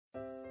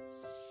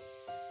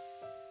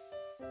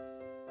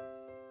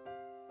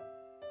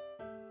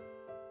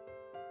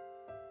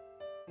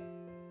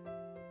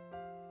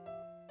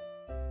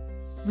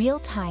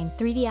Real-time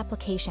 3D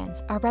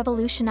applications are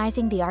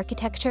revolutionizing the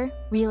architecture,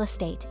 real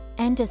estate,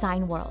 and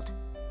design world.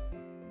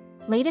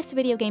 Latest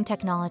video game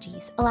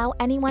technologies allow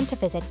anyone to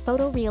visit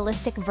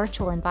photorealistic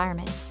virtual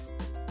environments.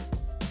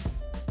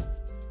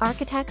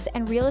 Architects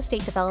and real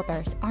estate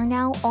developers are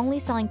now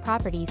only selling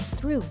properties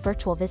through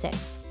virtual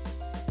visits.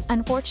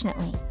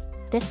 Unfortunately,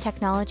 this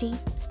technology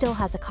still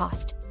has a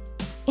cost.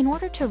 In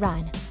order to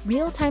run,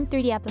 real-time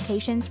 3D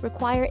applications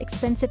require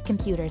expensive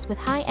computers with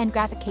high-end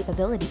graphic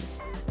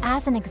capabilities.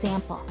 As an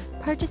example,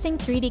 purchasing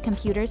 3D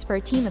computers for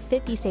a team of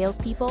 50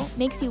 salespeople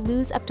makes you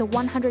lose up to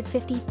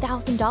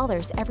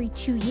 $150,000 every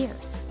 2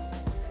 years.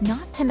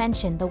 Not to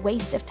mention the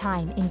waste of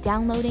time in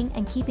downloading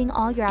and keeping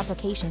all your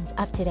applications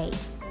up to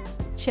date.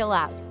 Chill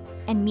out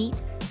and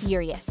meet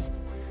FURIOOS.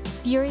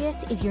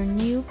 FURIOOS is your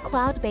new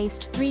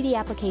cloud-based 3D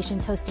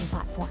applications hosting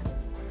platform.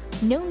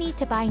 No need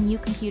to buy new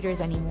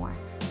computers anymore.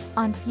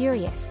 On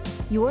FURIOOS,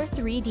 your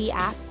 3D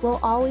app will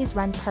always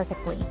run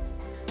perfectly.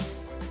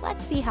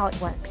 Let's see how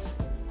it works.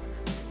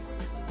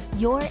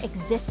 Your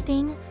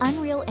existing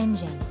Unreal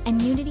Engine and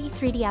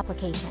Unity3D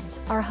applications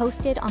are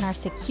hosted on our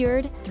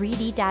secured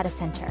 3D data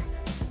center.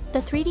 The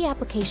 3D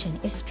application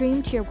is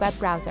streamed to your web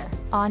browser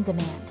on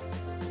demand.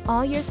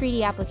 All your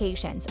 3D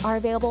applications are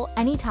available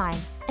anytime,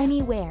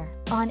 anywhere,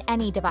 on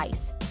any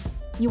device.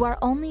 You are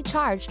only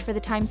charged for the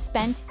time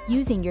spent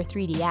using your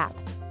 3D app.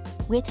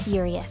 With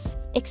FURIOOS,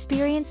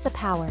 experience the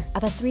power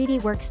of a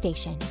 3D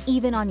workstation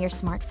even on your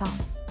smartphone.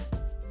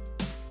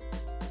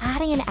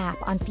 Adding an app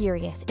on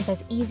FURIOOS is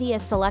as easy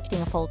as selecting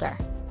a folder.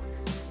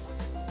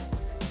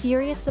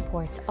 FURIOOS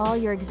supports all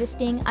your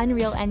existing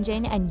Unreal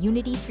Engine and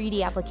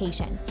Unity3D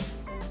applications.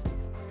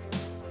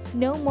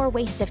 No more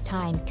waste of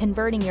time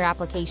converting your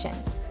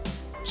applications.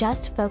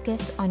 Just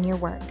focus on your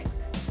work.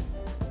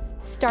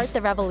 Start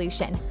the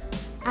revolution.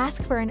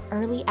 Ask for an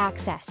early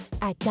access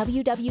at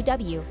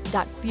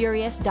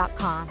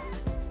www.furious.com.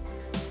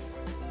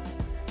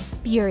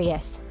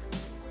 FURIOOS,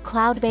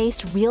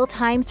 cloud-based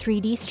real-time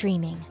 3D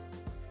streaming.